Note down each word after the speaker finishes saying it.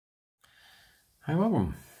Hi,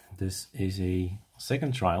 welcome. This is a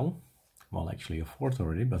second trial. Well, actually a fourth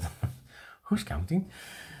already, but who's counting?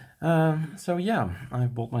 So yeah, I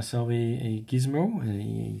bought myself a gizmo,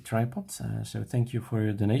 a tripod. So thank you for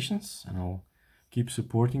your donations, and I'll keep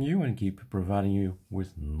supporting you and keep providing you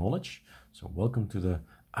with knowledge. So welcome to the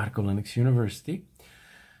ArcoLinux University.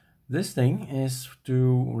 This thing is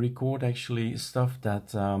to record actually stuff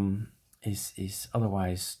that is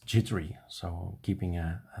otherwise jittery. So keeping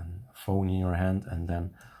a phone in your hand and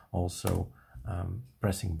then also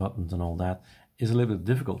pressing buttons and all that is a little bit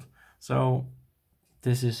difficult. So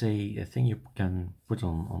this is a thing you can put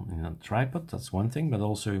on in a tripod. That's one thing, but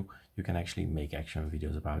also you can actually make action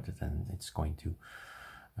videos about it, and it's going to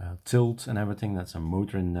tilt and everything. That's a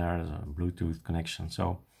motor in there, there's a Bluetooth connection.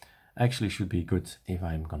 So actually should be good if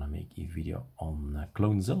I'm gonna make a video on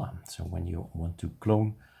CloneZilla. So when you want to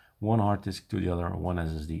clone one hard disk to the other, one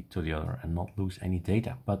SSD to the other, and not lose any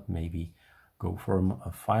data, but maybe go from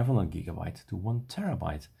a 500 gigabyte to 1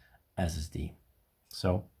 terabyte SSD.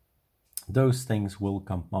 So those things will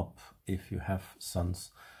come up if you have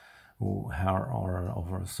sons who are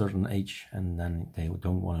of a certain age, and then they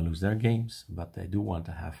don't want to lose their games, but they do want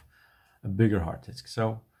to have a bigger hard disk.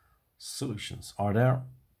 So solutions are there,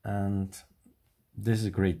 and this is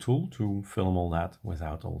a great tool to film all that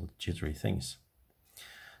without all the jittery things.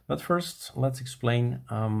 But first, let's explain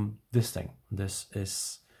this thing. This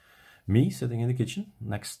is me sitting in the kitchen.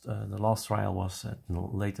 Next, the last trial was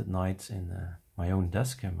late at night in my own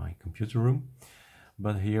desk in my computer room.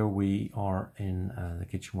 But here we are in the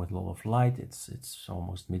kitchen with a lot of light. It's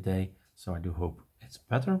almost midday, so I do hope it's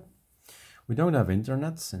better. We don't have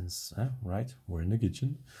internet since, right, we're in the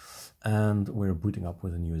kitchen. And we're booting up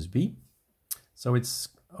with an USB. So it's,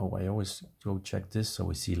 oh, I always go check this so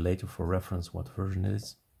we see later for reference what version it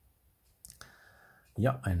is.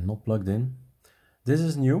 Yeah, I'm not plugged in. This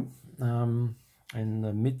is new. In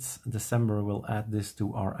mid-December, we'll add this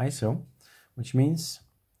to our ISO, which means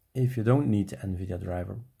if you don't need the NVIDIA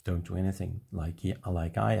driver, don't do anything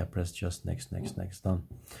like I press just next, done.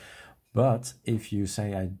 But if you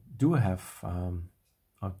say I do have,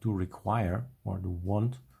 I do require or do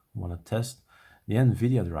want to test the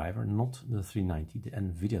NVIDIA driver, not the 390, the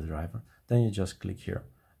NVIDIA driver, then you just click here.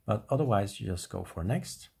 But otherwise, you just go for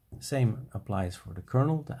next. Same applies for the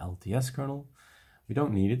kernel, the LTS kernel. We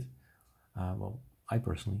don't need it. Well, I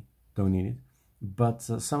personally don't need it, but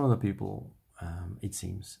some of the people, it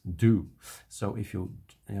seems, do. So if you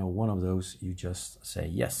know one of those, you just say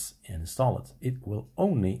yes, install it. It will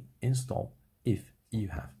only install if you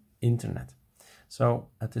have internet. So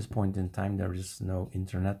at this point in time, there is no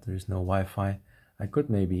internet, there is no Wi-Fi. I could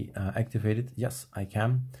maybe activate it. Yes, I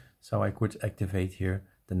can. So I could activate here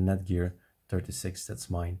the Netgear 36, that's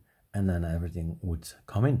mine, and then everything would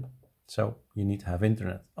come in. So you need to have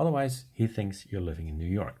internet. Otherwise, he thinks you're living in New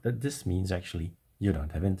York. That this means actually you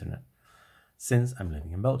don't have internet, since I'm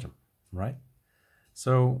living in Belgium, right?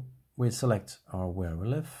 So we select where we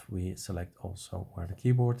live. We select also where the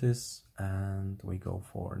keyboard is, and we go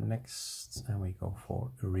for next, and we go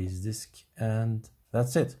for erase disk, and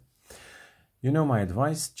that's it. You know my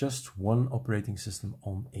advice, just one operating system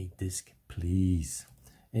on a disk, please.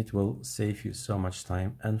 It will save you so much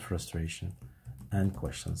time and frustration and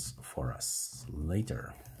questions for us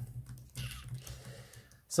later.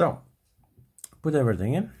 So put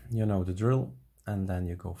everything in, you know the drill, and then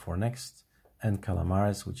you go for next. And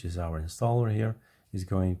Calamares, which is our installer here, is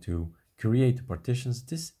going to create the partitions.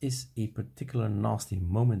 This is a particular nasty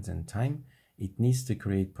moment in time. It needs to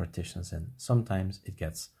create partitions, and sometimes it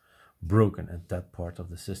gets broken at that part of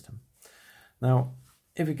the system. Now,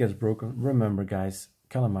 if it gets broken, remember guys,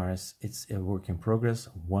 Calamares, it's a work in progress.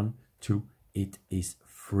 1, 2, it is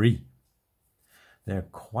free. They're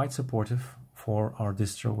quite supportive for our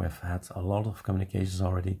distro. We've had a lot of communications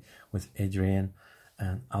already with Adrian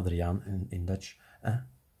and Adrian in Dutch.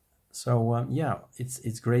 Yeah,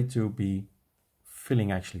 it's great to be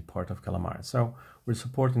feeling actually part of Calamares. So we're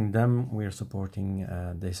supporting them, we're supporting,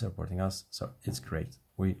 they're supporting us. So it's great.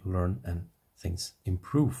 We learn and things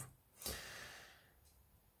improve.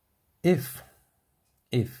 If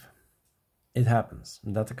it happens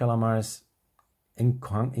that the Calamares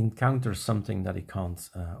encounters something that it can't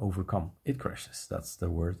overcome, it crashes. That's the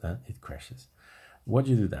word, it crashes. What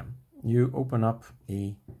do you do then? You open up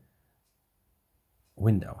a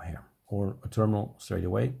window here or a terminal straight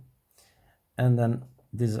away, and then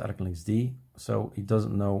this is ArcoLinux D, so it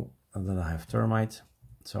doesn't know that I have termite,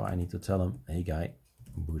 so I need to tell him, hey guy,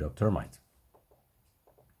 boot up termite.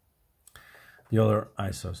 The other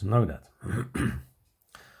ISOs know that.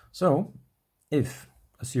 So if,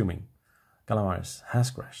 assuming Calamares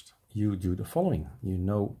has crashed, you do the following. You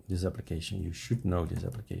know this application. You should know this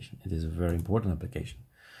application. It is a very important application,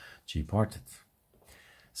 gparted.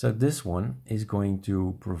 So this one is going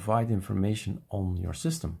to provide information on your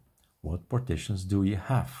system. What partitions do you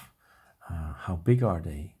have? How big are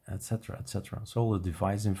they? Etc. etc. So all the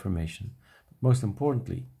device information. But most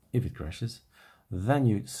importantly, if it crashes, then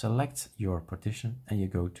you select your partition and you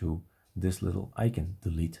go to this little icon,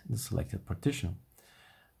 delete the selected partition.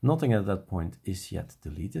 Nothing at that point is yet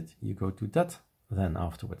deleted. You go to that, then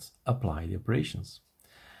afterwards apply the operations.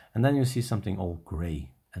 And then you see something all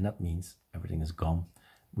gray, and that means everything is gone,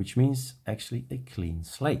 which means actually a clean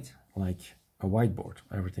slate, like a whiteboard.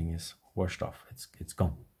 Everything is washed off, it's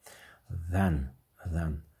gone. Then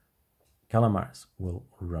Calamares will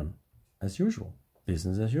run as usual,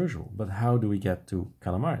 business as usual. But how do we get to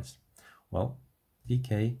Calamares? Well,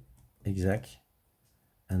 pk exec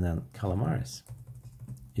and then Calamares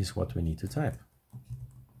is what we need to type.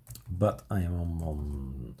 But I am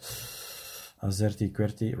on Azerty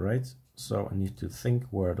QWERTY, right? So I need to think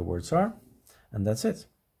where the words are, and that's it.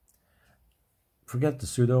 Forget the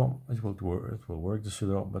sudo, it will work the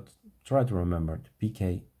sudo, but try to remember the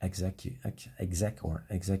pk exec or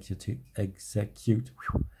execute to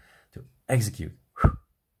execute.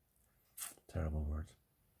 Terrible word.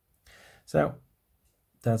 So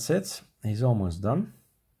that's it. He's almost done.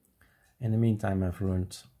 In the meantime, I've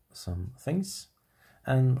learned some things.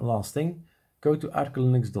 And last thing, go to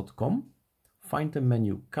ArcoLinux.com, find the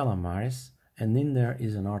menu Calamares, and in there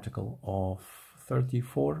is an article of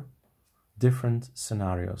 34 different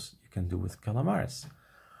scenarios you can do with Calamares.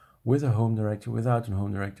 With a home directory, without a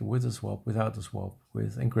home directory, with a swap, without a swap,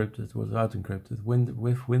 with encrypted, without encrypted,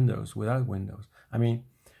 with Windows, without Windows. I mean,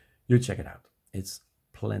 you check it out. It's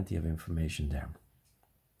plenty of information there.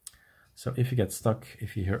 So if you get stuck,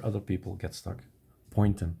 if you hear other people get stuck,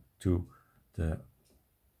 point them to the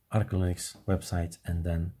ArcoLinux website and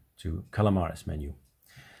then to Calamares menu.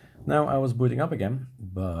 Now I was booting up again,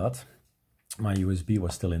 but my USB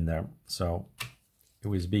was still in there. So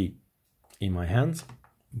USB in my hand,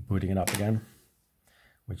 booting it up again,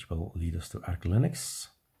 which will lead us to ArcoLinux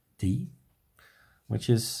D, which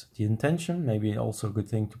is the intention. Maybe also a good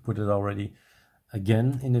thing to put it already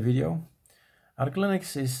again in the video.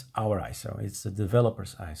 ArcoLinux is our ISO. It's the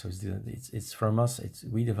developer's ISO. It's from us.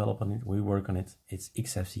 We develop on it. We work on it. It's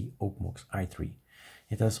XFCE OpenMux i3.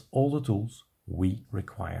 It has all the tools we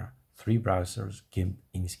require. 3 browsers, GIMP,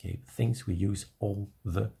 Inkscape, things we use all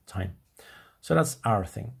the time. So that's our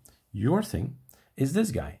thing. Your thing is this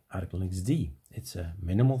guy, ArcoLinux D. It's a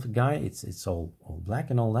minimal guy. It's all black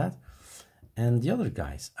and all that. And the other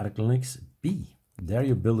guys, ArcoLinux B. There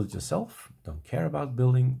you build it yourself. Don't care about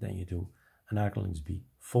building. Then you do an ArcoLinux B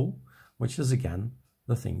full, which is again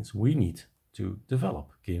the things we need to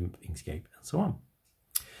develop, GIMP, Inkscape, and so on.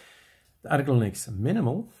 The ArcoLinux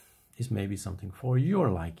minimal is maybe something for your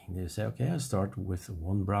liking. They say, okay, I start with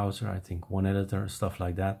one browser, I think one editor, stuff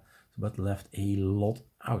like that, but left a lot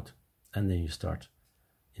out, and then you start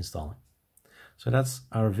installing. So that's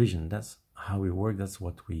our vision. That's how we work. That's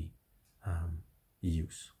what we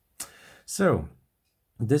use. So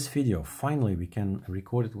this video, finally, we can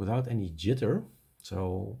record it without any jitter.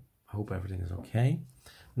 So I hope everything is okay.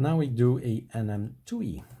 Now we do a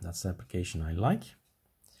nmtui. That's the application I like.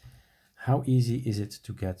 How easy is it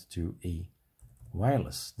to get to a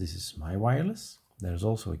wireless? This is my wireless. There's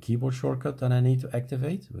also a keyboard shortcut that I need to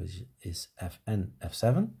activate, which is FN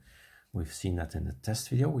F7. We've seen that in the test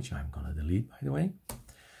video, which I'm going to delete, by the way.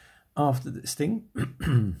 After this thing,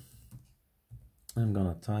 I'm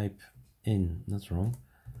going to type in, that's wrong,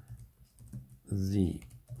 the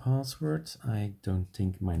password. I don't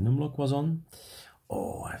think my numlock was on.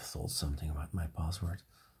 Oh, I've thought something about my password.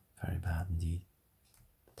 Very bad indeed.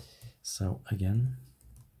 So again,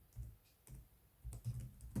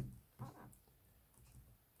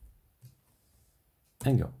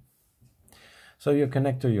 and go. So you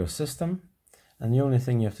connect to your system, and the only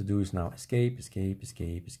thing you have to do is now escape, escape,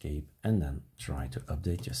 escape, escape, and then try to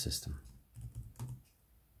update your system.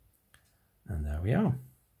 And there we are.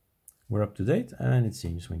 We're up to date, and it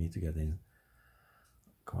seems we need to get in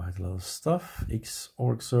quite a lot of stuff.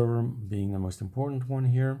 Xorg server being the most important one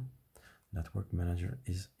here. Network manager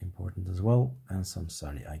is important as well, and some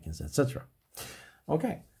SARI icons, etc.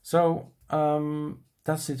 Okay, so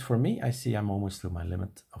that's it for me. I see I'm almost to my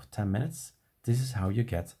limit of 10 minutes. This is how you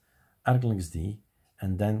get ArcoLinux D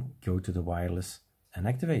and then go to the wireless and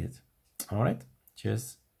activate it. All right,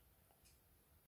 cheers.